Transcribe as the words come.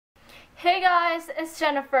Hey guys, it's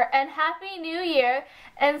Jennifer and Happy New Year.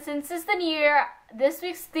 And since it's the new year, this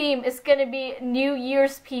week's theme is going to be New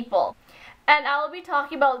Year's people. And I will be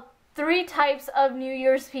talking about 3 types of New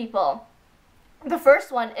Year's people. The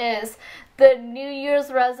first one is the New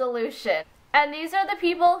Year's resolution. And these are the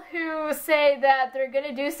people who say that they're going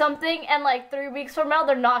to do something and like 3 weeks from now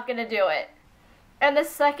they're not going to do it. And the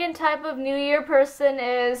second type of New Year person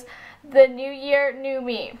is the New Year, New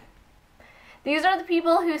Me. These are the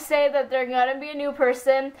people who say that they're going to be a new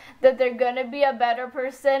person, that they're going to be a better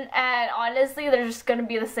person, and honestly, they're just going to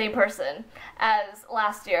be the same person as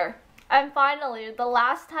last year. And finally, the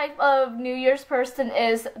last type of New Year's person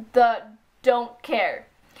is the don't care.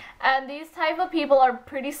 And these type of people are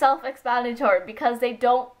pretty self-explanatory because they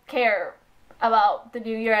don't care about the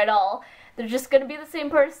new year at all. They're just going to be the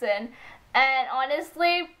same person, and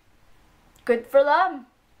honestly, good for them.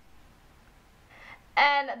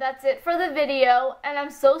 And that's it for the video, and I'm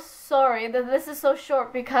so sorry that this is so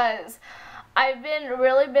short because I've been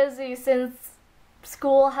really busy since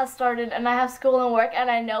school has started and I have school and work, and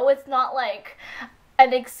I know it's not like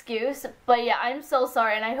an excuse, but yeah, I'm so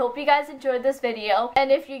sorry, and I hope you guys enjoyed this video. And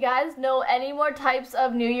if you guys know any more types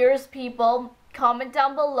of New Year's people, comment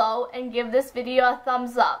down below and give this video a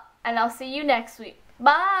thumbs up, and I'll see you next week.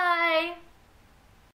 Bye!